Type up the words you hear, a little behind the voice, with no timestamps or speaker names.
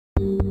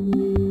For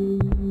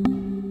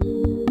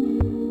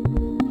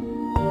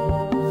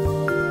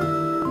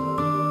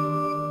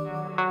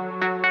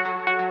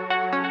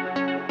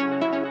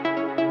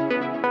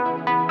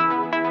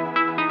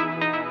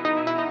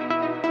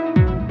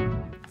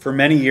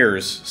many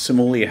years,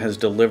 SIMULIA has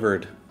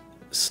delivered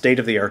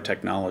state-of-the-art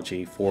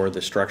technology for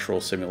the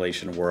structural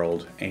simulation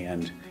world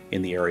and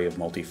in the area of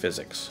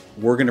multiphysics.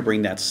 We're going to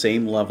bring that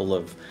same level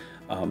of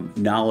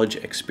knowledge,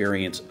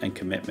 experience, and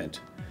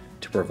commitment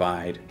to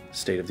provide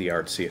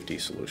state-of-the-art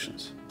CFD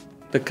solutions.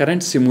 The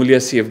current SIMULIA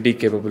CFD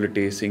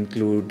capabilities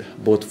include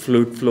both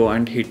fluid flow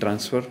and heat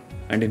transfer.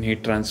 And in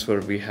heat transfer,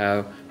 we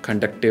have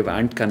conductive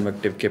and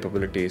convective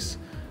capabilities,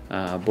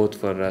 both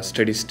for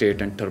steady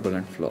state and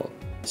turbulent flow.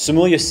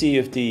 SIMULIA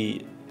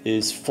CFD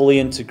is fully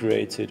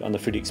integrated on the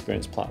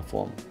 3DEXPERIENCE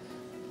platform,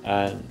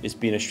 and it's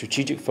been a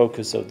strategic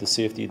focus of the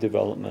CFD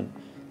development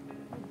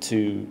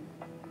to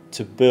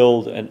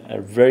build a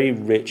very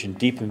rich and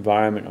deep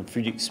environment on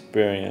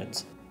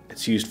 3DEXPERIENCE.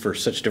 It's used for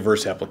such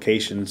diverse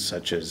applications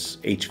such as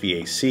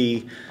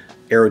HVAC,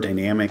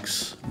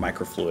 aerodynamics,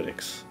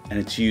 microfluidics, and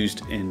it's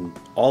used in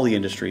all the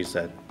industries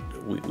that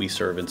we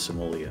serve in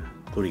SIMULIA,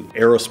 including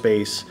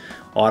aerospace,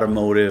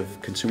 automotive,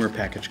 consumer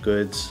packaged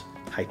goods,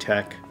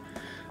 high-tech,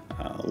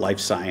 life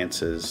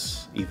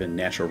sciences, even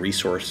natural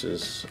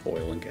resources,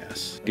 oil and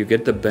gas. You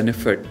get the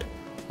benefit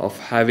of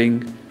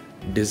having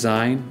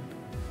design,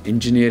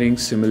 engineering,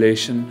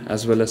 simulation,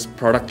 as well as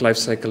product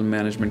lifecycle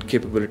management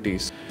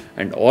capabilities.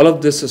 And all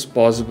of this is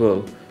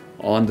possible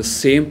on the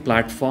same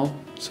platform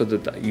so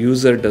that the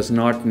user does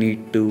not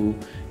need to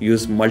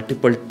use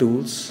multiple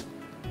tools.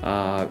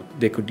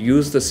 They could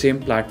use the same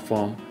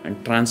platform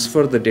and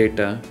transfer the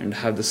data and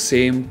have the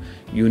same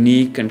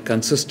unique and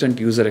consistent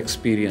user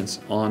experience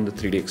on the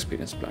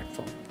 3DEXPERIENCE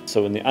platform.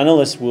 So in the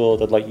analyst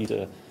world, I'd like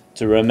you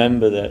to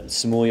remember that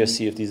SIMULIA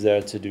CFD is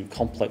there to do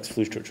complex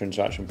fluid structure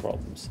interaction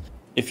problems.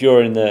 If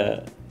you're in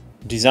the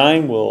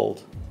design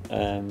world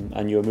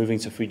and you're moving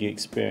to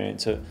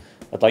 3DEXPERIENCE,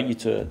 I'd like you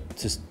to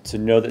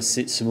know that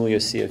SIMULIA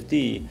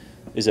CFD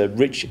is a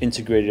rich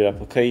integrated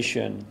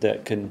application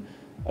that can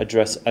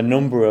address a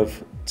number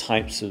of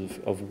types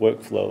of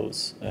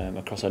workflows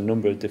across a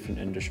number of different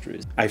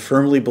industries. I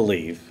firmly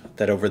believe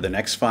that over the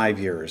next 5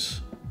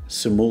 years,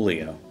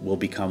 SIMULIA will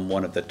become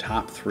one of the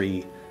top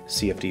 3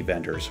 CFD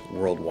vendors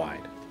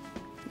worldwide.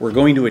 We're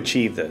going to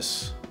achieve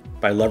this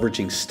by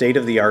leveraging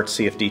state-of-the-art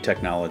CFD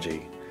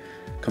technology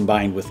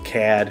combined with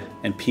CAD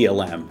and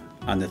PLM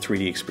on the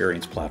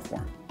 3DEXPERIENCE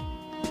platform.